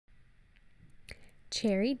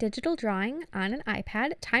Cherry digital drawing on an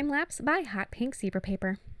iPad, time-lapse by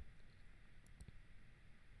HotPinkZebraPaper.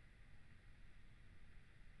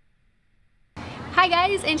 Hi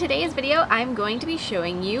guys, in today's video I'm going to be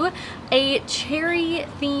showing you a cherry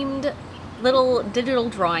themed little digital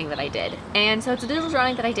drawing that I did. And so it's a digital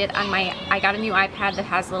drawing that I did on I got a new iPad that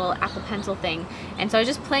has a little Apple Pencil thing, and so I was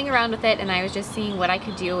just playing around with it and I was just seeing what I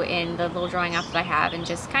could do in the little drawing app that I have and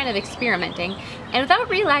just kind of experimenting. And without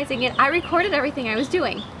realizing it, I recorded everything I was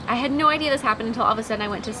doing. I had no idea this happened until all of a sudden I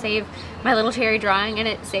went to save my little cherry drawing and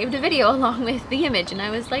it saved a video along with the image, and I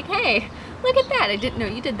was like, hey, look at that, I didn't know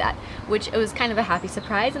you did that, which it was kind of a happy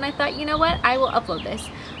surprise. And I thought, you know what, I will upload this.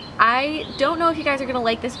 I don't know if you guys are gonna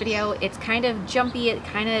like this video. It's kind of jumpy, it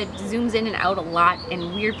kind of zooms in and out a lot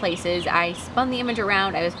in weird places. I spun the image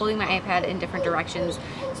around, I was holding my iPad in different directions,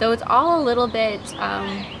 so it's all a little bit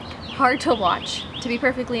hard to watch, to be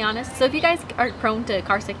perfectly honest. So if you guys are prone to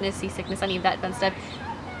car sickness, seasickness, any of that fun stuff,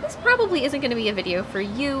 this probably isn't gonna be a video for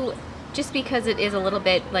you, just because it is a little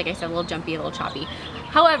bit, like I said, a little jumpy, a little choppy.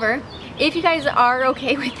 However, if you guys are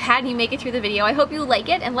okay with that and you make it through the video, I hope you like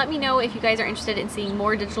it, and let me know if you guys are interested in seeing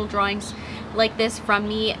more digital drawings like this from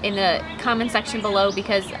me in the comment section below,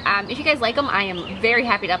 because if you guys like them, I am very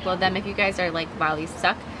happy to upload them. If you guys are like, wow, these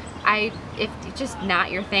suck, if it's just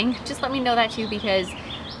not your thing, just let me know that too, because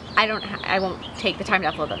I won't take the time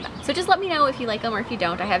to upload them then. So just let me know if you like them or if you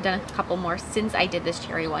don't. I have done a couple more since I did this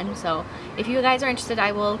cherry one, so if you guys are interested,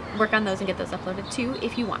 I will work on those and get those uploaded too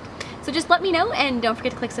if you want. So just let me know, and don't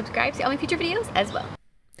forget to click subscribe to see all my future videos as well.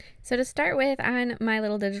 So to start with, on my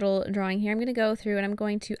little digital drawing here, I'm going to go through and I'm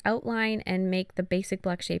going to outline and make the basic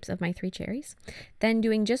block shapes of my 3 cherries. Then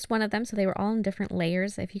doing just one of them, so they were all in different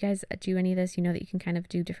layers. If you guys do any of this, you know that you can kind of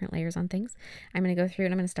do different layers on things. I'm going to go through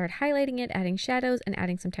and I'm going to start highlighting it, adding shadows, and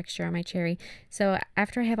adding some texture on my cherry. So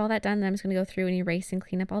after I have all that done, then I'm just going to go through and erase and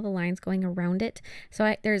clean up all the lines going around it.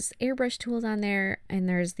 So there's airbrush tools on there, and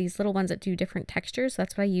there's these little ones that do different textures, so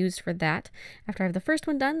that's what I used for that. After I have the first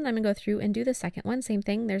one done, I'm going to go through and do the second one. Same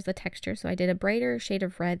thing, there's the texture, so I did a brighter shade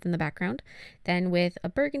of red than the background. Then with a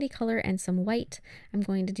burgundy color and some white, I'm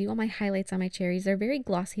going to do all my highlights on my cherries. They're very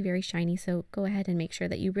glossy, very shiny, so go ahead and make sure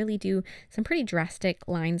that you really do some pretty drastic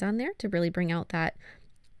lines on there to really bring out that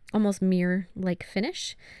almost mirror-like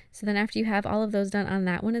finish. So then after you have all of those done on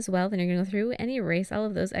that one as well, then you're going to go through and erase all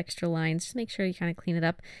of those extra lines. Just make sure you kind of clean it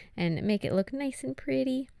up and make it look nice and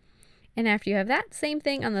pretty. And after you have that, same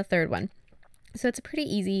thing on the third one. So it's a pretty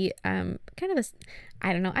easy, kind of a,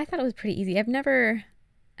 I don't know, I thought it was pretty easy.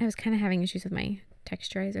 I was kind of having issues with my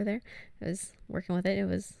texturizer there. I was working with it. It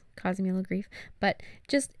was causing me a little grief, but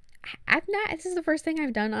just, this is the first thing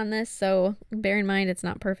I've done on this, so bear in mind it's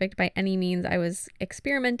not perfect by any means. I was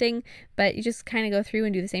experimenting, but you just kind of go through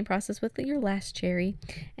and do the same process with your last cherry.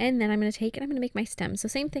 And then I'm going to take and I'm going to make my stems. So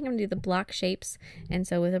same thing, I'm going to do the block shapes, and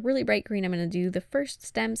so with a really bright green, I'm going to do the first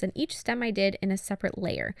stems, and each stem I did in a separate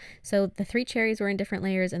layer. So the 3 cherries were in different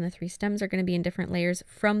layers, and the 3 stems are going to be in different layers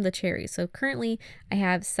from the cherries. So currently I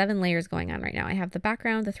have 7 layers going on right now. I have the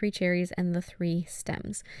background, the 3 cherries, and the 3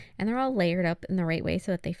 stems, and they're all layered up in the right way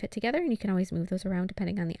so that they fit together, and you can always move those around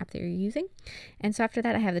depending on the app that you're using. And so after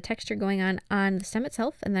that, I have the texture going on the stem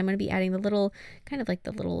itself, and then I'm going to be adding the little, kind of like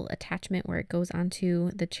the little attachment where it goes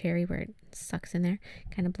onto the cherry where it sucks in there.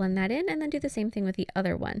 Kind of blend that in, and then do the same thing with the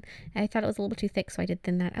other one. I thought it was a little bit too thick, so I did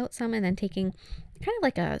thin that out some, and then taking kind of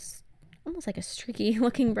like almost like a streaky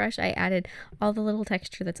looking brush, I added all the little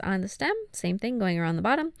texture that's on the stem. Same thing going around the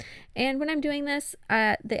bottom. And when I'm doing this,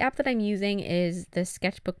 the app that I'm using is the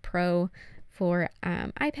Sketchbook Pro for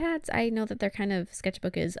iPads. I know that they're kind of,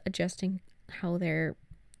 Sketchbook is adjusting how their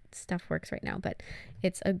stuff works right now, but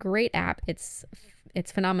it's a great app. It's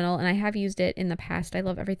phenomenal, and I have used it in the past. I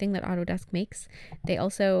love everything that Autodesk makes. I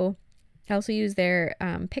also use their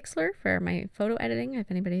Pixlr for my photo editing,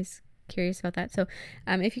 if anybody's curious about that. So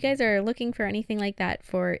if you guys are looking for anything like that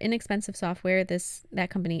for inexpensive software, that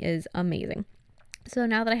company is amazing. So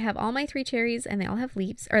now that I have all my 3 cherries and they all have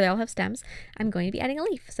leaves, or they all have stems, I'm going to be adding a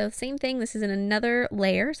leaf. So same thing, this is in another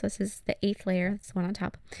layer. So this is the 8th layer, that's the one on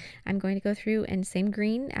top. I'm going to go through and same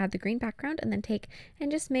green, add the green background, and then take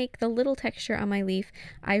and just make the little texture on my leaf.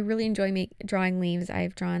 I really enjoy drawing leaves.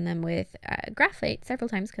 I've drawn them with graphite several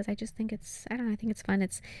times because I just think it's, I don't know, I think it's fun.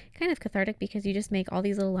 It's kind of cathartic because you just make all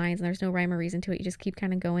these little lines and there's no rhyme or reason to it. You just keep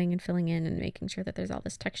kind of going and filling in and making sure that there's all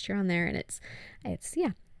this texture on there, and it's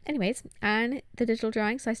yeah. Anyways, on the digital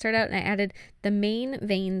drawing, so I start out and I added the main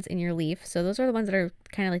veins in your leaf. So those are the ones that are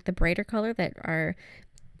kind of like the brighter color that are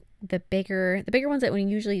the bigger ones that when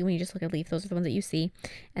you just look at a leaf, those are the ones that you see.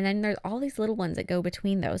 And then there's all these little ones that go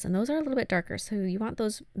between those, and those are a little bit darker. So you want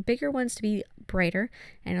those bigger ones to be brighter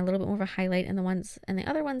and a little bit more of a highlight, and the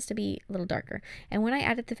other ones to be a little darker. And when I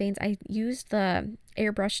added the veins, I used the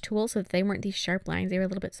airbrush tool so that they weren't these sharp lines. They were a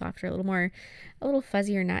little bit softer, a little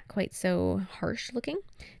fuzzier, not quite so harsh looking.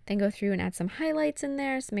 Then go through and add some highlights in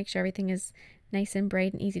there, so make sure everything is nice and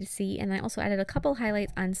bright and easy to see. And I also added a couple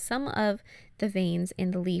highlights on some of the veins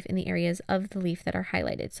in the leaf, in the areas of the leaf that are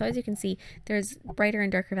highlighted. So as you can see, there's brighter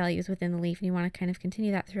and darker values within the leaf, and you want to kind of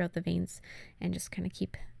continue that throughout the veins and just kind of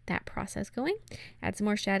keep that process going. Add some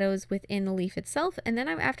more shadows within the leaf itself, and then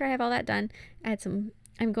after I have all that done,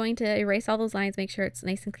 I'm going to erase all those lines, make sure it's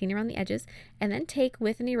nice and clean around the edges, and then take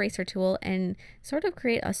with an eraser tool and sort of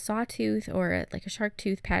create a sawtooth or like a shark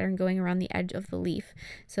tooth pattern going around the edge of the leaf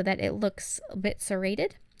so that it looks a bit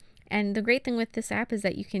serrated. And the great thing with this app is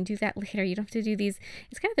that you can do that later. You don't have to do these.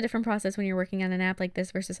 It's kind of a different process when you're working on an app like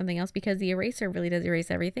this versus something else, because the eraser really does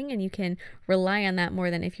erase everything, and you can rely on that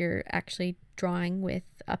more than if you're actually drawing with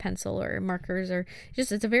a pencil or markers, or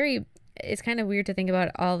just it's kind of weird to think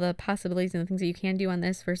about all the possibilities and the things that you can do on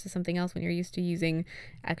this versus something else when you're used to using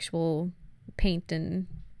actual paint and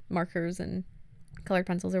markers and colored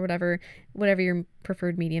pencils or whatever your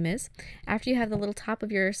preferred medium is. After you have the little top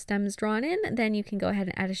of your stems drawn in, then you can go ahead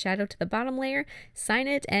and add a shadow to the bottom layer, sign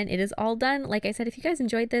it, and it is all done. Like I said, if you guys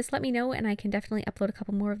enjoyed this, let me know, and I can definitely upload a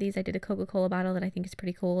couple more of these. I did a Coca-Cola bottle that I think is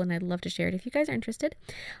pretty cool, and I'd love to share it if you guys are interested.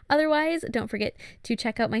 Otherwise, don't forget to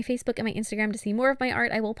check out my Facebook and my Instagram to see more of my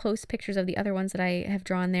art. I will post pictures of the other ones that I have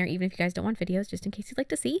drawn there, even if you guys don't want videos, just in case you'd like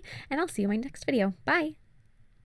to see, and I'll see you in my next video. Bye!